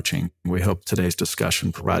Beyond Coaching. We hope today's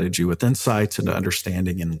discussion provided you with insights into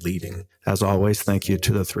understanding and leading. As always, thank you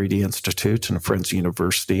to the 3D Institute and Friends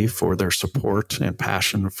University for their support and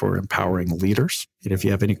passion for empowering leaders. And if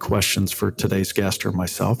you have any questions for today's guest or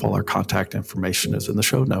myself, all our contact information is in the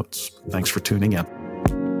show notes. Thanks for tuning in.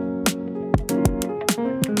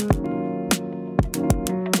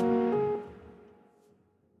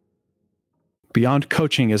 Beyond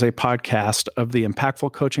Coaching is a podcast of the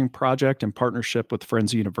Impactful Coaching Project in partnership with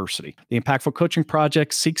Friends University. The Impactful Coaching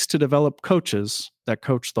Project seeks to develop coaches that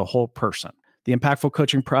coach the whole person. The Impactful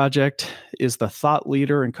Coaching Project is the thought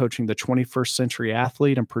leader in coaching the 21st century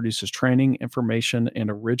athlete and produces training, information, and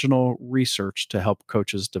original research to help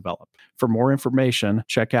coaches develop. For more information,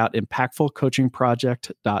 check out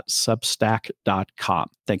impactfulcoachingproject.substack.com.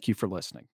 Thank you for listening.